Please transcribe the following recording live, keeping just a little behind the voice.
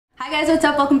Hi guys, what's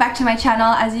up? Welcome back to my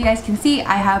channel. As you guys can see,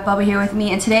 I have Bubba here with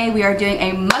me, and today we are doing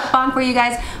a mukbang for you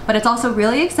guys, but it's also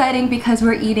really exciting because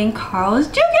we're eating Carl's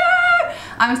Jr.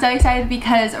 I'm so excited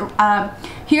because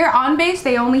here on base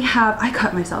they only have,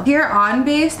 Here on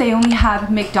base they only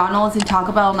have McDonald's and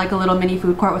Taco Bell and like a little mini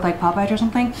food court with like Popeyes or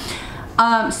something.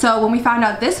 So when we found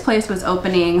out this place was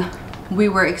opening, we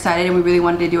were excited and we really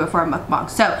wanted to do it for a mukbang.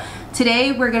 So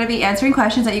today we're going to be answering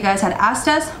questions that you guys had asked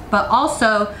us, but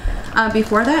also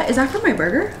before that, is that for my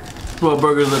burger? What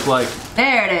burgers look like?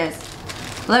 There it is.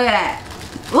 Look at that.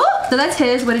 Ooh, so that's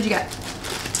his. What did you get?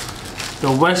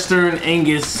 The Western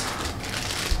Angus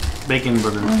bacon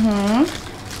burger.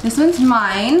 This one's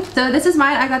mine. So this is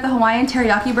mine. I got the Hawaiian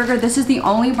teriyaki burger. This is the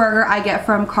only burger I get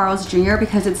from Carl's Jr.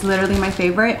 because it's literally my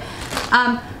favorite.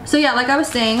 So yeah, like I was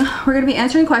saying, we're gonna be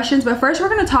answering questions, but first we're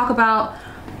gonna talk about,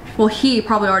 well, he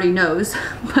probably already knows,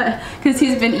 but because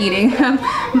he's been eating.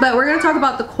 But we're gonna talk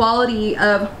about the quality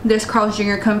of this Carl's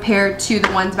Jr. compared to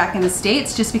the ones back in the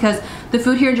States, just because the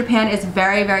food here in Japan is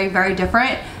very, very, very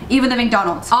different. Even the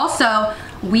McDonald's. Also,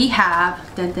 we have,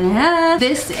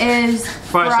 this is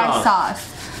fry sauce.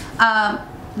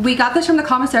 We got this from the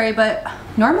commissary, but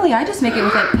normally I just make it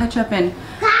with like ketchup and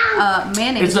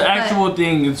mayonnaise. It's the actual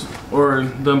thing, or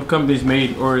the company's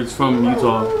made, or it's from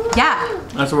Utah. Yeah.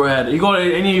 That's where we're at. You go to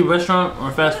any restaurant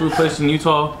or fast food place in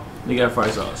Utah, they got fry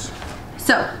sauce.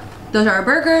 So, those are our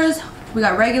burgers. We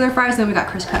got regular fries, then we got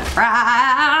crisp cut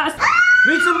fries.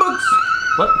 Read some books.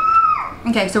 What?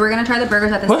 Okay, so we're gonna try the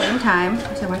burgers at the same time.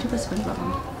 So why'd you put SpongeBob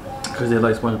on? Because they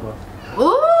like SpongeBob.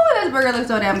 Ooh, this burger looks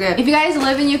so damn good. If you guys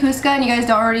live in Yokosuka and you guys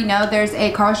don't already know, there's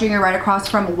a Carl's Jr. right across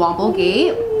from Womble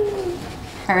Gate.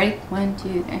 All right, 1,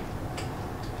 2, 3.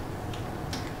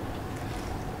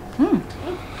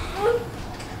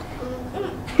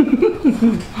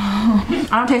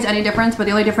 I don't taste any difference, but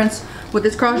the only difference with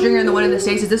this Carl's Jr. and the one in the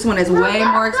States is this one is way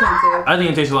more expensive. I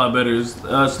think it tastes a lot better.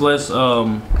 It's less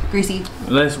greasy.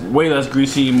 Way less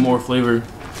greasy, more flavor.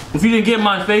 If you didn't get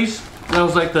my face, that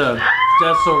was like the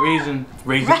that's so raisin.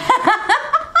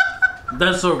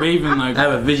 That's so Raven, like I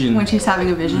have a vision. When she's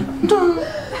having a vision.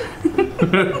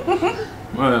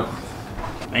 Well,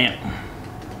 man.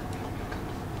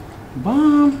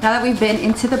 Bomb. Now that we've been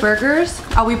into the burgers,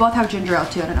 oh, we both have ginger ale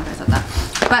too. I don't know if I said that,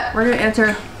 but we're gonna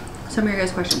answer some of your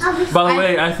guys' questions. By the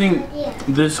way, I think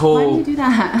this whole why did you do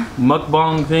that?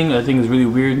 Mukbang thing, I think is really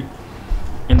weird.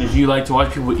 And if you like to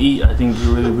watch people eat, I think it's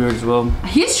really weird as well.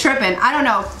 He's tripping. I don't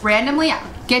know. Randomly,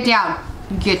 get down.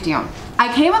 Get down.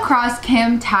 I came across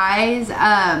Kim Ty's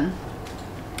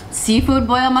seafood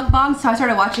boil mukbang, so I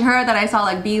started watching her. That I saw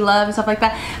like Bee Love and stuff like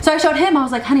that. So I showed him. I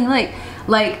was like, honey,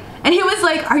 like. And he was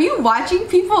like, are you watching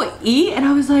people eat? And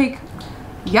I was like,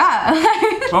 yeah.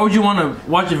 Why would you want to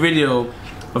watch a video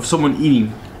of someone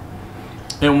eating?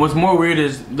 And what's more weird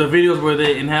is the videos where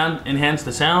they enhance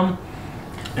the sound.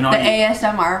 And all the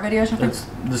ASMR videos. That's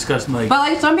disgusting. Like, but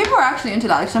like some people are actually into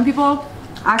that. Like some people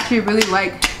actually really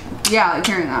like, yeah, like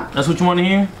hearing that. That's what you want to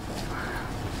hear?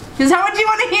 Is that what you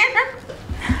want to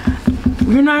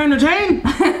hear? You're not entertained?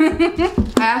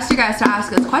 I asked you guys to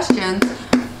ask us questions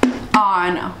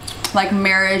on like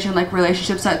marriage and like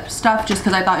relationships stuff, just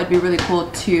because I thought it'd be really cool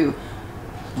to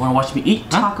want to watch me eat?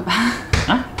 Talk about.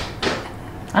 Huh?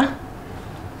 Huh?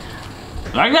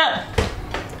 Like that?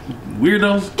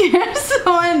 Weirdos. You're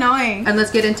so annoying. And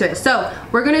let's get into it. So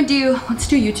we're gonna let's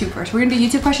do YouTube first. We're gonna do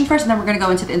YouTube questions first, and then we're gonna go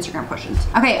into the Instagram questions.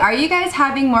 Okay, are you guys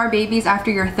having more babies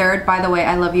after your third? By the way,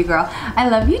 I love you, girl. I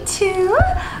love you too.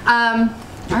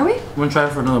 Are we? I'm gonna try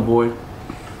for another boy.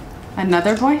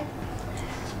 Another boy?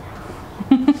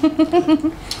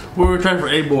 We were trying for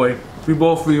a boy. We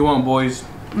both really want boys.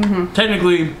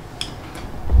 Technically,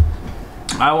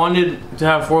 I wanted to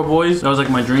have 4 boys. That was like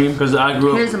my dream because I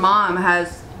grew up. His mom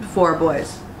has 4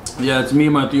 boys. Yeah, it's me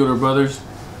and my 3 older brothers.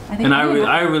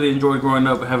 I really enjoyed growing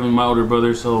up having my older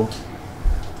brother. So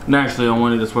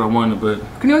naturally, that's what I wanted. But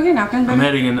can you go get napkins, baby? I'm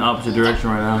heading in the opposite direction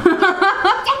right now.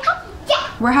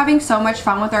 We're having so much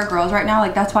fun with our girls right now.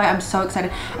 Like that's why I'm so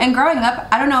excited. And growing up,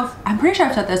 I don't know if I'm pretty sure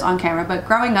I've said this on camera, but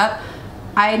growing up,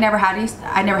 I never had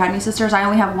any sisters. I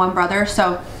only have 1 brother,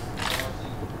 so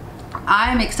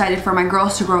I'm excited for my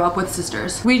girls to grow up with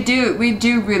sisters. We do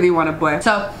really want a boy.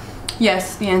 So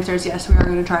yes, the answer is yes. We are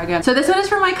going to try again. So this one is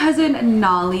for my cousin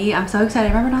Nolly. I'm so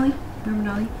excited. Remember Nolly? Remember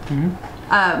Nolly?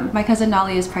 My cousin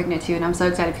Nolly is pregnant too, and I'm so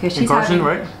excited because she's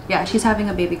right? Yeah, she's having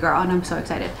a baby girl, and I'm so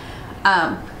excited.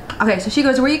 Okay, so she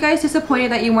goes, were you guys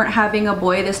disappointed that you weren't having a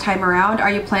boy this time around?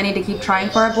 Are you planning to keep trying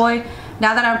for a boy?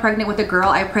 Now that I'm pregnant with a girl,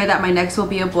 I pray that my next will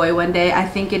be a boy one day. I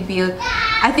think I'd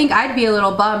be a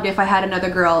little bummed if I had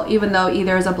another girl, even though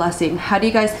either is a blessing. How do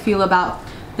you guys feel about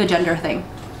the gender thing?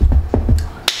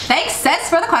 Thanks, sis,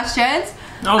 for the questions.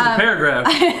 That was a paragraph.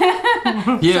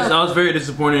 Yes, so, I was very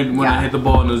disappointed when I hit the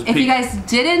ball and it was If you guys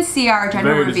didn't see our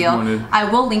gender reveal, I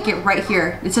will link it right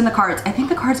here. It's in the cards. I think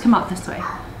the cards come out this way.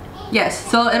 Yes,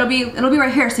 so it'll be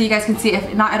right here so you guys can see.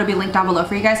 If not, it'll be linked down below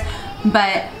for you guys.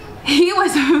 But he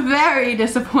was very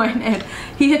disappointed.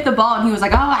 He hit the ball and he was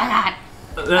like, oh my god.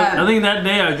 I think that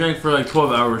day I drank for like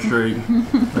 12 hours straight.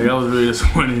 Like I was really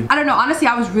disappointed. I don't know, honestly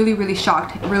I was really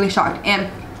shocked, and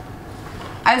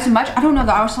as much, I don't know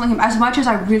though, I was telling him, as much as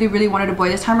I really wanted a boy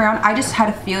this time around, I just had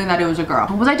a feeling that it was a girl.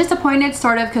 Was I disappointed?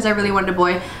 Sort of, because I really wanted a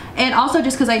boy, and also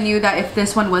just because I knew that if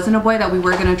this one wasn't a boy that we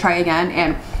were gonna try again.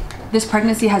 And this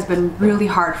pregnancy has been really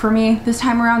hard for me this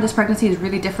time around. This pregnancy is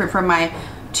really different from my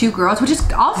 2 girls, which is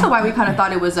also why we kind of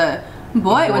thought it was a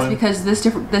boy, was because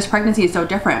this pregnancy is so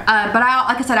different. But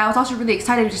like I said, I was also really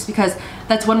excited just because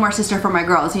that's one more sister for my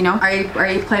girls, you know? Are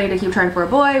you planning to keep trying for a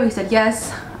boy? We said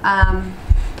yes.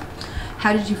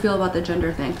 How did you feel about the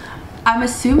gender thing? I'm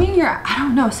assuming you're, I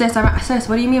don't know, sis,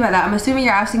 what do you mean by that? I'm assuming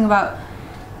you're asking about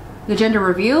the gender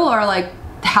reveal, or like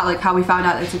how we found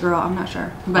out it's a girl. I'm not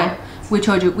sure, but we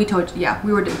told you, yeah,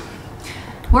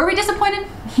 were we disappointed?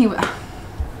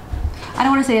 I don't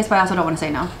want to say yes, but I also don't want to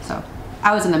say no, so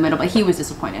I was in the middle, but he was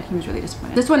disappointed. He was really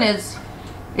disappointed. This one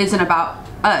isn't about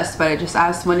us, but I just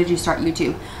asked, when did you start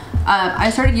YouTube?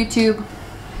 I started YouTube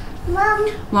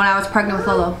when I was pregnant with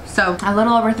Lolo, so a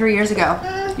little over 3 years ago.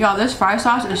 Y'all, this fry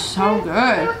sauce is so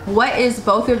good. What is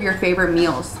both of your favorite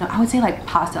meals? I would say like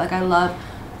pasta. Like I love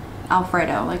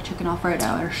Alfredo, like chicken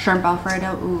Alfredo or shrimp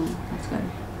Alfredo. Ooh, that's good.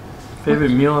 Favorite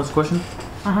meal? That's a question.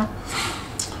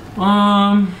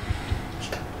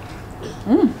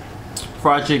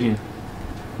 Fried chicken.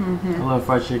 I love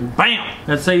fried chicken. Bam!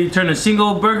 Let's say you turn a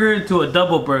single burger into a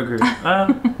double burger.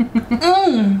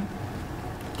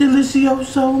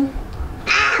 Delicioso.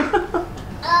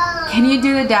 Can you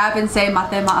do the dab and say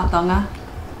mate ma'atonga?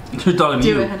 You're talking to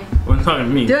you. Do it, honey. We're talking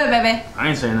to me. Do it, baby. I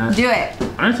ain't saying that. Do it.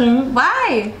 I ain't saying that.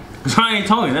 Why? Because I ain't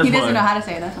talking, that's why. He doesn't know how to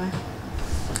say it, that's why.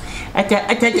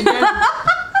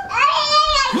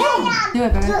 Do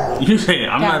it, baby. You say it.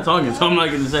 I'm not talking, so I'm not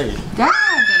going to say it. Dad.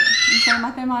 You say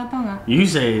mate ma'atonga. You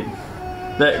say it.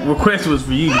 That request was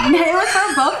for you. It was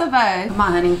for both of us. Come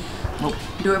on, honey. Oh.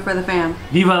 Do it for the fam.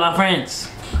 Viva la France.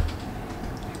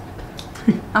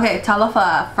 Okay,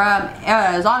 Talofa from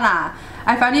Arizona.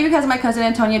 I found you because my cousin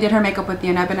Antonia did her makeup with you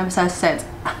and I've been obsessed since.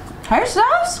 Hey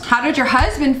sis! How did your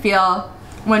husband feel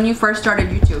when you first started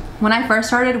YouTube? When I first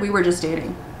started, we were just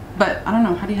dating. But I don't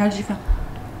know, how did you feel?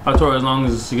 I told her as long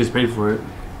as she gets paid for it.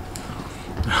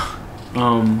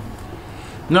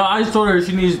 No, I just told her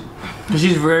she needs, because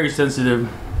she's very sensitive,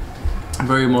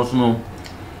 very emotional.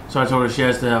 So I told her she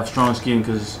has to have strong skin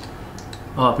because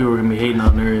a lot of people are going to be hating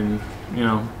on her, and you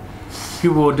know,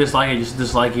 people will dislike it, just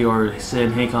dislike it, or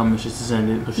send hate comments just to send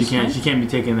it. But she can't be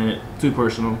taking it too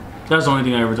personal. That's the only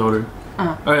thing I ever told her.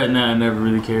 Other than that, I never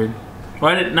really cared.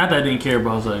 Well, not that I didn't care, but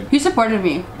I was like... He supported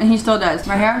me, and he still does.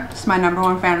 Right here, it's my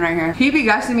 #1 fan right here. He be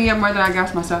gassing me up more than I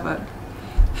gas myself up.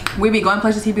 We be going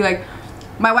places, he'd be like,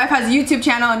 my wife has a YouTube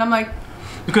channel, and I'm like...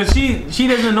 Because she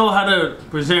doesn't know how to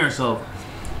present herself.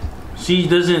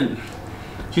 She's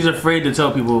afraid to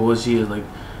tell people what she is. Like,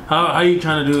 how are you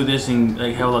trying to do this and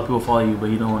like have a lot of people follow you,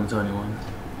 but you don't want to tell anyone?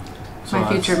 So my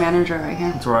future manager right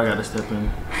here. That's where I gotta step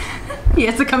in. He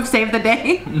has to come save the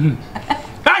day.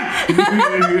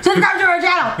 Subscribe to our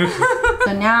channel.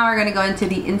 So now we're gonna go into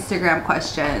the Instagram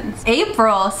questions.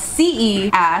 April CE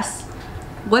asks,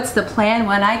 what's the plan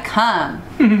when I come?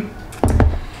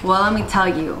 Well, let me tell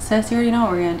you. Sis, you already know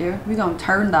what we're gonna do. We're gonna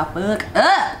turn the fuck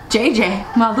up. JJ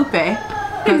Malupe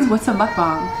goes, what's a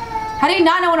mukbang? How do you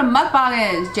not know what a mukbang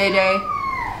is, JJ?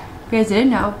 If you guys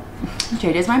didn't know,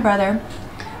 JJ's my brother.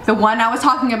 The one I was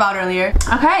talking about earlier.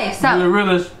 Okay, so. You're the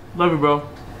realest. Love you, bro.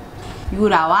 You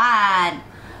the one.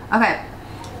 Okay.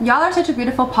 Y'all are such a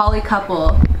beautiful poly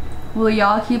couple. Will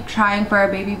y'all keep trying for a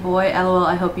baby boy? LOL,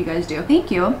 I hope you guys do. Thank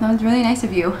you. That was really nice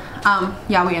of you.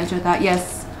 Yeah, we answered that.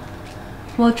 Yes.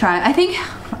 We'll try. I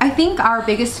think our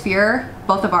biggest fear,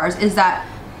 both of ours, is that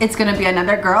it's gonna be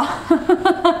another girl.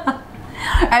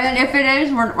 And then if it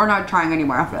is, we're not trying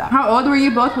anymore after that. How old were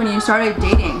you both when you started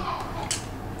dating?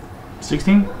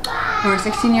 16? We were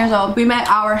 16 years old. We met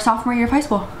our sophomore year of high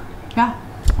school. Yeah.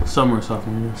 Summer,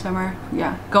 sophomore year. Summer,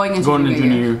 yeah. Going into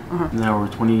junior year. Now we're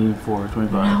 24,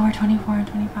 25. Now we're 24 and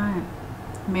 25.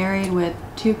 Married with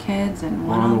 2 kids and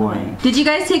one on the way. Did you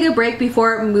guys take a break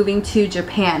before moving to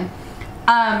Japan?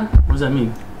 What does that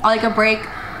mean? Like a break.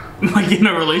 Like in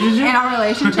a relationship? In our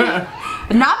relationship.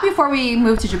 Not before we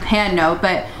moved to Japan, no,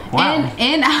 but wow.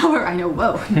 in our, I know,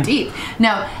 whoa, deep.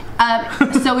 No,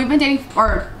 so we've been dating,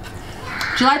 or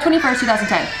July 21st,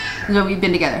 2010. So we've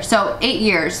been together. So 8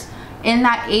 years. In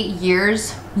that 8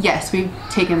 years, yes, we've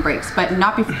taken breaks, but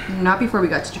not before we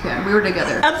got to Japan. We were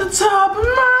together. At the top of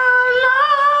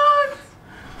my life,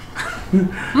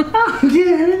 I'm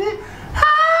giving it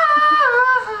high.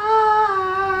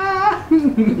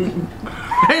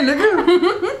 Hey,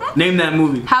 nigga. Name that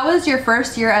movie. How was your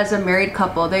first year as a married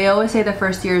couple? They always say the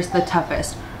first year is the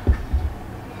toughest.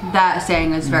 That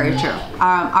saying is very true.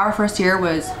 Our first year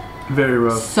was very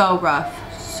rough. So rough.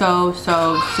 So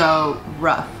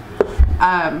rough.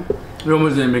 We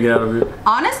almost didn't make it out of it.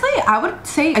 Honestly, I would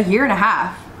say a year and a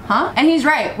half. Huh? And he's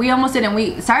right. We almost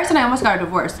didn't. Cyrus and I almost got a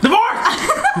divorce.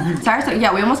 Divorce! Cyrus,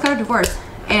 yeah, we almost got a divorce.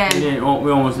 And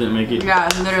we almost didn't make it. Yeah,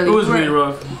 literally. It was really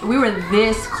rough. We were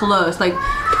this close. Like,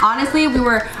 honestly, we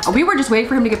were just waiting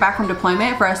for him to get back from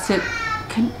deployment for us to.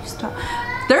 Can you stop?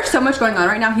 There's so much going on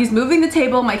right now. He's moving the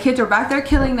table. My kids are back there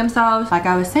killing themselves. Like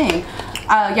I was saying,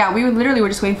 yeah, we literally were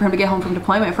just waiting for him to get home from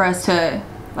deployment for us to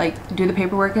like do the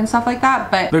paperwork and stuff like that.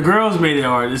 But the girls made it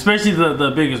hard, especially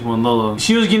the biggest one, Lolo.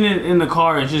 She was getting in the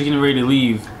car and she was getting ready to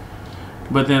leave,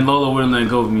 but then Lolo wouldn't let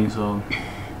go of me, so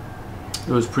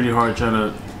it was pretty hard trying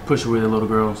to push away the little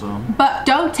girl. So, but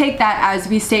don't take that as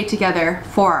we stayed together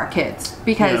for our kids,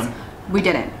 because we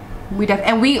didn't. We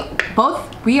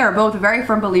are both very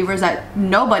firm believers that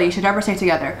nobody should ever stay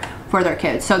together for their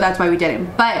kids. So that's why we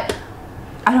didn't. But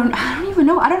I don't even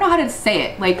know. I don't know how to say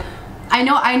it. Like, I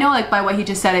know like by what he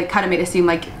just said, it kind of made it seem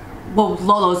like, well,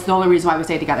 Lolo's the only reason why we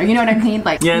stayed together. You know what I mean?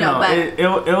 Like, yeah, no, but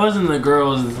it wasn't the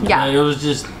girls. Yeah, it was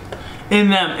just in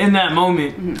that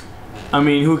moment. I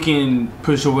mean, who can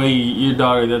push away your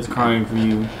daughter that's crying for you?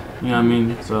 You know what I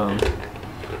mean? So.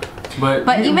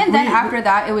 But even then, after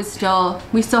that, it was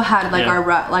we still had like our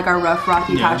rough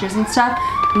rocky patches and stuff.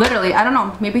 Literally, I don't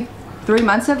know, maybe 3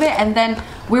 months of it, and then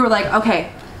we were like,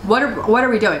 okay, what are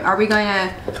we doing? Are we going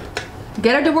to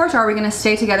get a divorce, or are we going to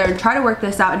stay together and try to work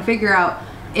this out and figure out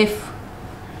if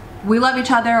we love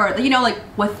each other, or you know, like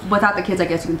without the kids, I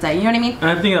guess you can say. You know what I mean? And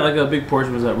I think like a big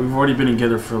portion was that we've already been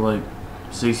together for like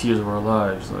 6 years of our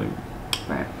lives, like.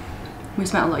 Right. We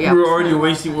spent a lot. Yeah. We were already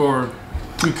wasting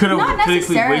we could have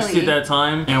technically wasted that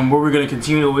time, and we're gonna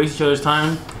continue to waste each other's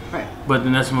time. Right. But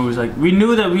then that's when it was like, we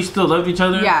knew that we still loved each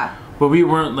other. Yeah. But we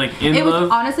weren't like in love.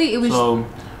 Honestly, it was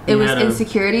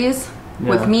insecurities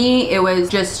with me. It was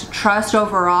just trust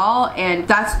overall, and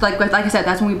that's like I said,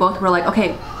 that's when we both were like,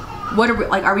 okay, what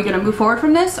are we gonna move forward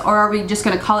from this, or are we just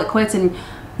gonna call it quits and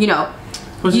we were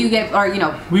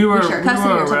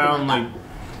around like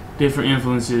different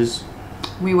influences.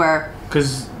 We were.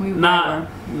 Cause not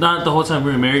the whole time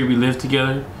we were married, we lived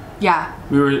together. Yeah.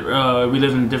 We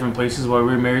lived in different places while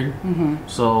we were married.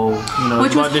 So you know,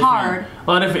 which was hard.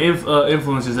 A lot of different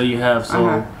influences that you have.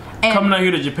 So coming out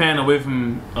here to Japan away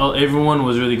from everyone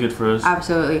was really good for us.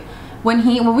 Absolutely. When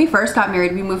we first got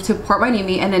married, we moved to Port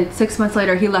Wainimi, and then 6 months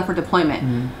later he left for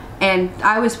deployment. And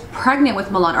I was pregnant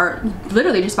with Milan, or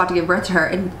literally just about to give birth to her,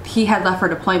 and he had left for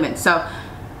deployment. So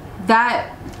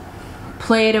that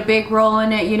played a big role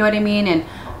in it, you know what I mean? And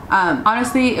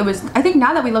honestly, it was, I think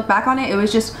now that we look back on it, it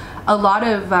was just a lot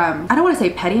of I don't want to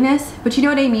say pettiness, but you know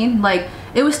what I mean? Like,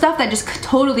 it was stuff that just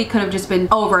totally could have just been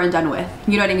over and done with,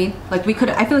 you know what I mean? Like,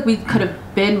 I feel like we could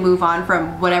have move on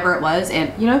from whatever it was,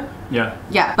 and you know? Yeah.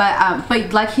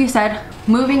 But like he said,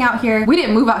 moving out here, we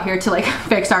didn't move out here to like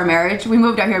fix our marriage. We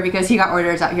moved out here because he got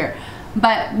orders out here.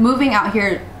 But moving out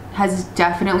here has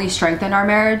definitely strengthened our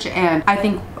marriage, and I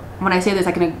think when I say this,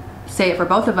 I can say it for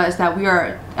both of us, that we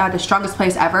are at the strongest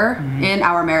place ever in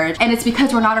our marriage, and it's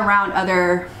because we're not around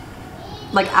other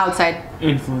like outside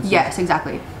influences. Yes,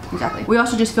 exactly. We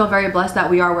also just feel very blessed that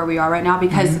we are where we are right now,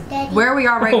 because where we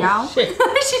are right now,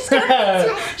 she's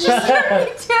scared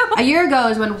me too. A year ago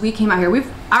is when we came out here.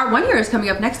 Our 1 year is coming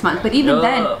up next month, but even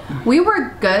then we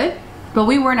were good, but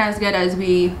we weren't as good as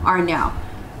we are now.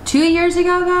 2 years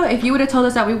ago though, if you would have told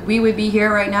us that we would be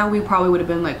here right now, we probably would have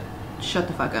been like, shut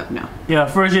the fuck up. No. Yeah,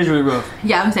 first year's really rough.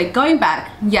 Yeah, I'm saying, going back,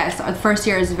 yes, the first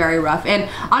year is very rough, and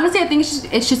honestly, I think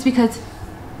it's just because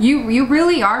you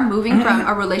really are moving from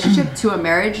a relationship to a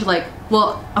marriage. Like,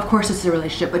 well, of course it's a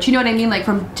relationship, but you know what I mean? Like,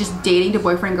 from just dating to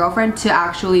boyfriend girlfriend to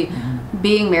actually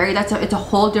being married, it's a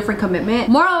whole different commitment.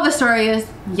 Moral of the story is,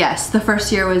 yes, the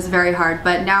first year was very hard,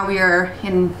 but now we are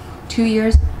in 2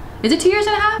 years. Is it 2 years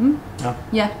and a half?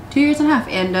 Yeah, 2 years and a half,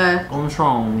 and going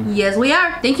strong. Yes, we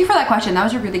are. Thank you for that question. That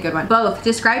was a really good one. Both.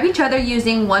 Describe each other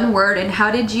using one word, and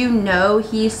how did you know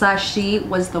he/she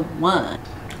was the one?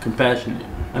 Compassionate.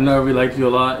 I know I really liked you a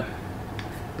lot,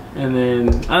 and then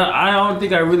I don't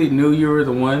think I really knew you were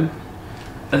the one.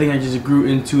 I think I just grew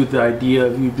into the idea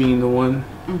of you being the one,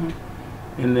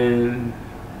 and then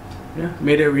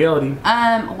made it a reality.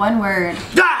 One word.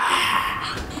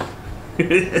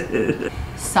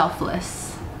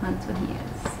 Selfless. That's what he is.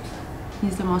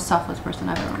 He's the most selfless person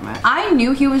I've ever met. I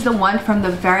knew he was the one from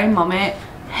the very moment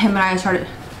him and I started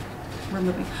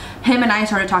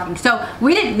talking. So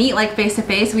we didn't meet like face to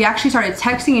face. We actually started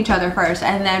texting each other first,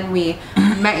 and then we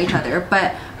met each other.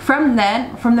 But from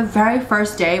the very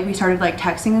first day we started like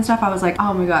texting and stuff, I was like,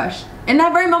 oh my gosh. In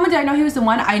that very moment, did I know he was the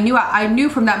one? I knew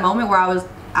from that moment where I was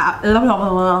I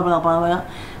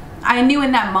knew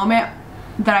in that moment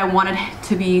that I wanted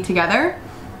to be together.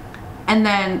 And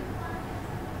then,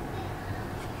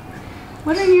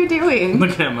 what are you doing?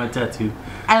 Looking at my tattoo.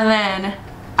 And then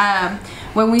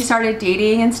when we started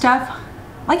dating and stuff,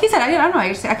 like you said, I don't know,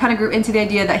 I kind of grew into the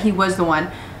idea that he was the one.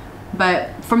 But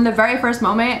from the very first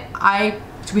moment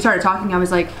we started talking, I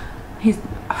was like,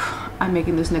 I'm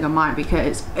making this nigga mine,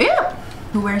 because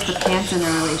who wears the pants in the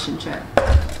relationship?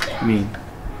 Me.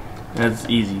 That's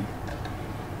easy.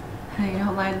 Hey,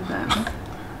 don't lie to them.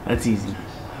 That's easy.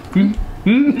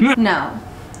 No.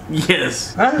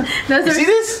 Yes. Huh? You see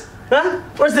this? Huh?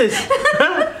 What's this?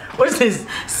 Huh? What's this?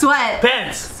 Sweat.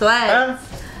 Pants. Sweat. Huh?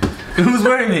 Who's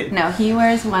wearing it? No, he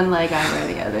wears one leg, I wear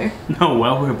the other. No,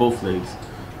 I wear both legs.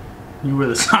 You wear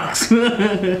the socks.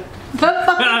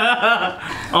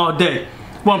 All day.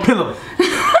 One pillow.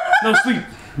 No sleep.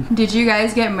 Did you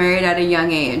guys get married at a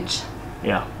young age?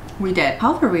 Yeah. We did.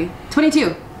 How old were we?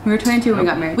 22. We were 22 when we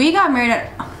got married. We got married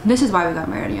at, this is why we got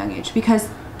married at a young age, because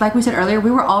like we said earlier,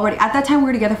 we were already, at that time we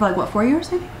were together for like what, 4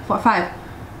 years maybe? 5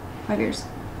 years.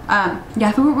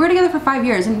 Yeah, we were together for 5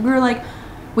 years, and we were like,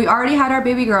 we already had our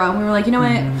baby girl, and we were like, you know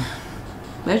what,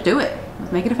 let's do it.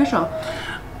 Let's make it official.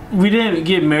 We didn't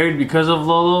get married because of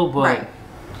Lolo, but right.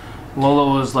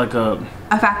 Lolo was like a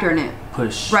factor in it.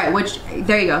 Push. Right, which,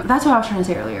 there you go. That's what I was trying to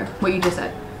say earlier, what you just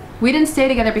said. We didn't stay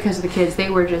together because of the kids, they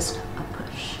were just a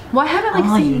push. Well, I haven't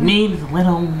like seen... you need a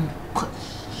little push.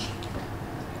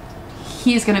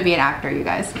 He's gonna be an actor, you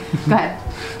guys. Go ahead.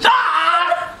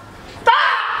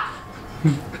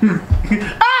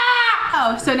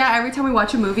 Oh, so now every time we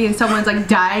watch a movie and someone's like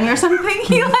dying or something,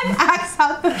 he like acts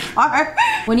out the part.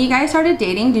 When you guys started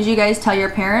dating, did you guys tell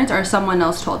your parents or someone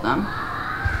else told them?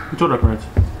 We told our parents.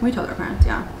 We told our parents,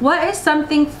 yeah. What is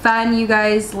something fun you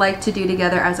guys like to do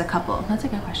together as a couple? That's a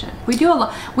good question. We do a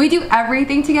lot. We do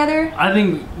everything together. I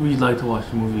think we like to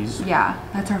watch movies. Yeah,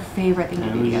 that's our favorite thing to do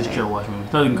together. We just chill watch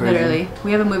movies. Nothing crazy. Literally.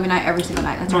 We have a movie night every single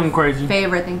night. That's our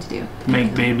favorite thing to do.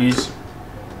 Make babies.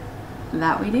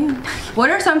 That we do.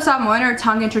 What are some Samoan or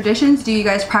Tongan traditions do you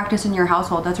guys practice in your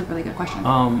household? That's a really good question.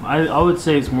 I would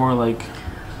say it's more like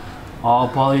all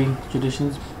poly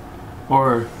traditions.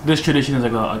 Or this tradition is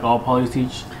like all polys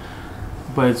teach,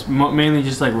 but it's mainly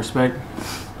just like respect.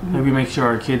 Like we make sure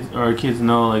our kids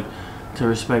know like to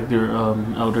respect their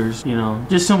elders. You know,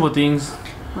 just simple things.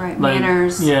 Right, like,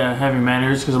 manners. Yeah, having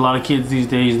manners, because a lot of kids these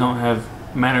days don't have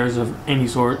manners of any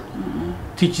sort.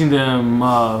 Teaching them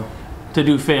to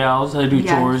do fayals, how to do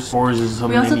chores. Chores is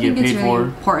something they get paid for. We also think it's really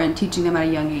important teaching them at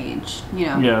a young age. You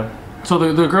know. Yeah. So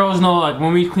the girls know, like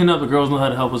when we clean up, the girls know how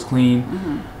to help us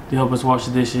clean. They help us wash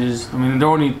the dishes. I mean, they're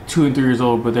only 2 and 3 years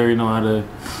old, but they know how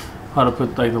to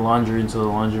put like the laundry into the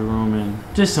laundry room and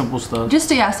just simple stuff. Just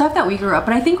stuff that we grew up.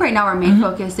 But I think right now our main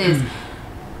focus is,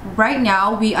 right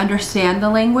now we understand the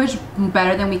language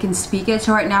better than we can speak it.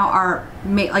 So right now our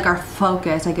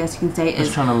focus, I guess you can say,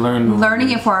 is trying to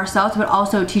learning it for ourselves, but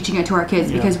also teaching it to our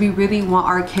kids, because we really want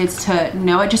our kids to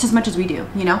know it just as much as we do.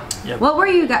 You know. Yep. What were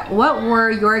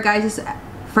your guys'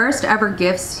 first ever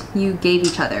gifts you gave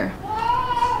each other?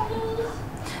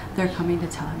 They're coming to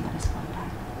tell him that his phone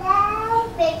died.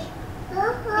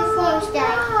 Your phone's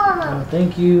died.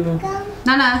 Thank you.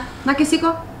 Nana,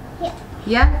 nakisiko? Yeah.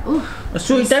 Yeah? Ooh.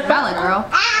 Sweet valid, girl.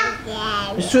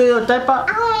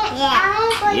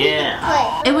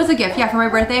 Yeah. It was a gift, yeah, for my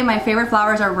birthday. My favorite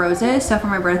flowers are roses. So for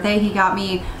my birthday, he got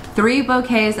me 3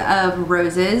 bouquets of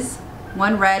roses.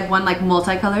 1 red, 1 like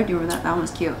multicolored. Do you remember that? That one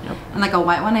was cute. Yep. And like a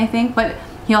white one, I think. But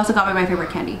he also got me my favorite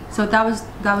candy. So that was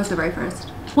the very first.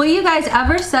 Will you guys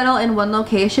ever settle in one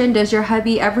location? Does your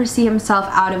hubby ever see himself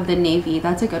out of the Navy?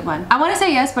 That's a good one. I want to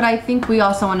say yes, but I think we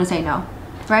also want to say no.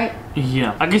 Right?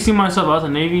 Yeah. I can see myself out of the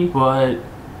Navy, but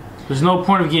there's no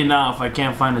point of getting out if I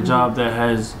can't find a job that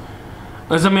has...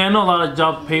 I mean, I know a lot of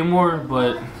jobs pay more,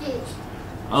 but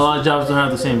a lot of jobs don't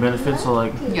have the same benefits. So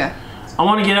like, yeah, I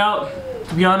want to get out,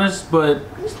 to be honest, but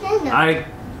I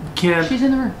can't... She's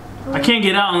in the room. I can't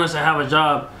get out unless I have a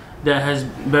job that has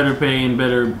better pay and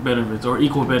better benefits, or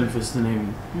equal benefits to the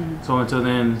Navy. So until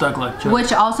then, stuck like Chuck.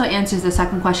 Which also answers the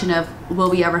second question of,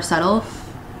 will we ever settle?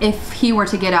 If he were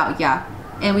to get out, yeah.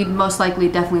 And we'd most likely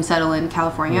definitely settle in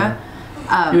California.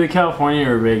 Either California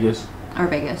or Vegas. Or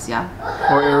Vegas, yeah.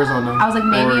 Or Arizona. I was like,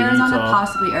 maybe or Arizona, Utah.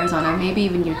 possibly Arizona, maybe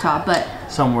even Utah, but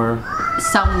somewhere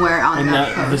on in that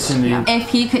that coast. vicinity. Yeah.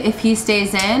 If he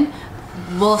stays in,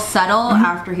 we'll settle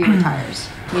after he retires.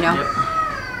 You know. Yep.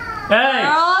 Hey.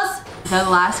 Girls, the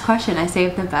last question. I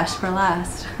saved the best for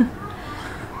last.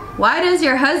 Why does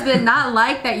your husband not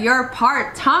like that you're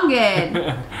part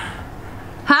Tongan?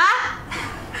 Huh?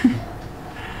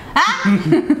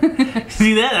 Huh?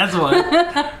 See that? That's why.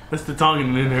 That's the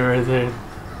Tongan in there right there.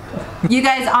 You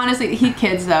guys, honestly, he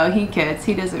kids though. He kids.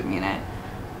 He doesn't mean it.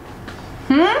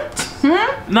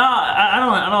 No,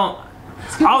 I don't.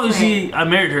 Obviously, I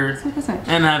married her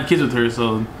and I have kids with her,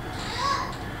 so.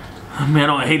 I mean, I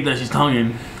don't hate that she's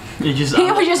Tongan. It just.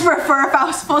 He would just prefer if I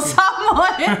was full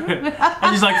someone. I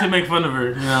just like to make fun of her,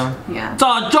 you know. Yeah. It's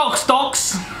all joke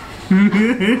stocks.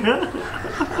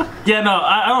 Yeah, no,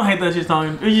 I don't hate that she's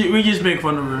Tongan. We just make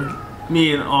fun of her.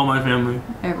 Me and all my family.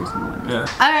 Every single one. Yeah.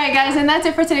 Alright guys, and that's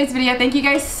it for today's video. Thank you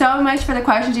guys so much for the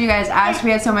questions you guys asked.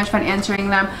 We had so much fun answering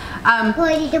them.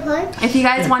 If you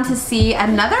guys want to see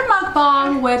another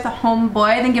mukbang with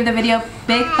Homeboy, then give the video a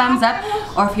big thumbs up.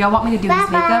 Or if y'all want me to do his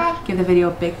makeup, give the video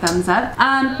a big thumbs up.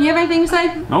 You have anything to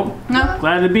say? Nope. No?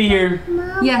 Glad to be here.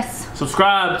 Yes.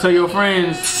 Subscribe, tell your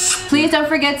friends. Please don't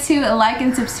forget to like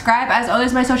and subscribe. As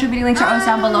always, my social media links are always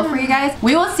down below for you guys.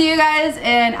 We will see you guys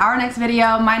in our next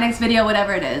video, my next video,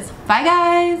 whatever it is. Bye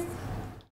guys!